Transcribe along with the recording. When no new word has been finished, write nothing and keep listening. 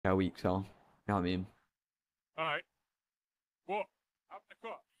week, so you know what I mean. All right. Well, out the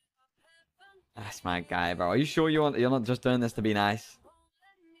car. That's my guy, bro. Are you sure you're not just doing this to be nice?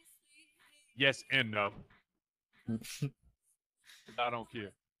 Yes and no. I don't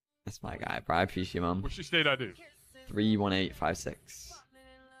care. That's my guy, bro. I appreciate you, man. What's your state ID? 31856.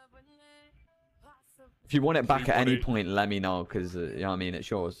 If you want it back at any point, let me know, because, you know what I mean, it's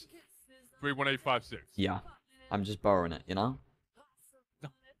yours. 31856. Yeah. I'm just borrowing it, you know? No,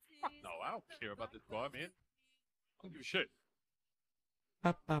 fuck no, I don't care about this car, man. I don't give a shit.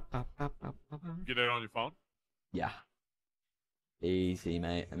 Get it on your phone? Yeah. Easy,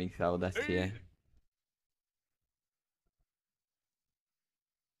 mate. Let me sell this to you.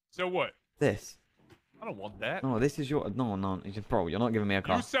 So what? This. I don't want that. No, this is your... No. Bro, you're not giving me a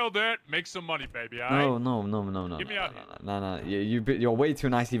car. You sell that, make some money, baby, all right? No. Get me out here. No. You're way too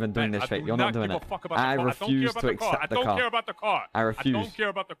nice even doing this trade. You're not doing it. I refuse to accept the car. I don't care about the car. I refuse. I don't care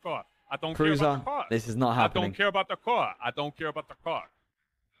about the car. I don't Cruiser, care about the car. this is not happening. I don't care about the car. I don't care about the car.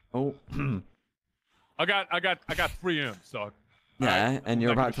 Oh. I got 3 M's, so. Yeah, and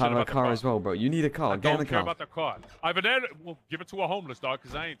you're about to have a car as well, bro. You need a car. Get in the car. I don't care about the car. I've been well, give it to a homeless dog,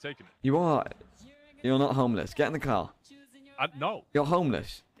 because I ain't taking it. You are. You're not homeless. Get in the car. No. You're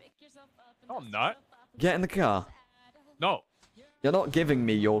homeless. No, I'm not. Get in the car. No. You're not giving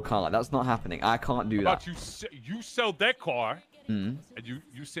me your car. That's not happening. I can't do that. You sell that car, and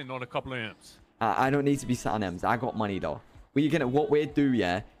you sitting on a couple of M's. I don't need to be sat on M's. I got money, though. What we'll do,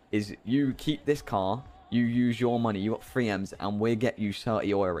 yeah, is you keep this car. You use your money. You got 3 M's, and we'll get you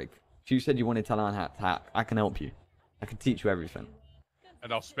 30 oil rig. If you said you wanted to learn how to hack, I can help you. I can teach you everything.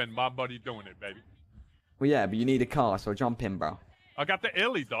 And I'll spend my money doing it, baby. Well, yeah, but you need a car, so jump in, bro. I got the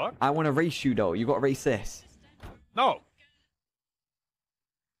illy, dog. I want to race you, though. You got to race this. No.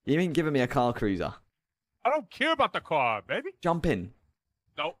 You ain't giving me a car, Cruiser. I don't care about the car, baby. Jump in.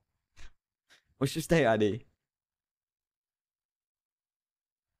 No. What's your state ID?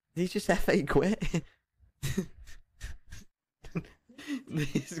 Did he just FA quit?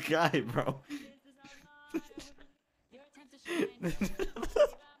 This guy, bro.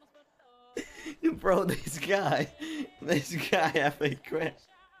 Bro, this guy FA quit.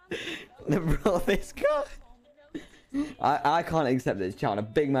 Bro, this guy. I can't accept this, chat. A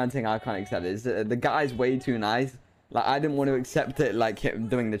big man thing, I can't accept this. The guy's way too nice. Like, I didn't want to accept it, like him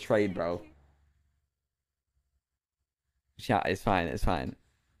doing the trade, bro. Chat, it's fine, it's fine.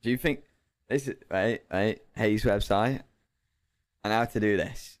 Do you think this is wait, Hayes website? And how to do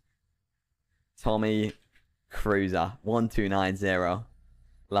this? Tommy Cruiser 1290.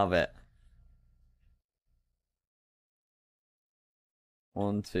 Love it.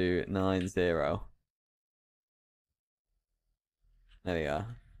 1290. There we go.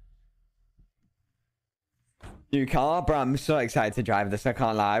 New car, bro. I'm so excited to drive this. I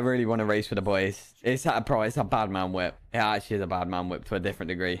can't lie. I really want to race with the boys. It's a bad man whip. It actually is a bad man whip to a different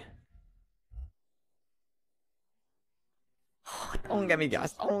degree. Don't get me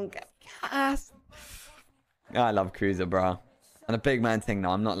gas. Don't get me gas. I love Cruiser, bro. And a big man thing,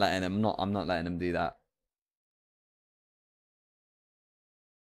 no, I'm not letting him. I'm not letting him do that.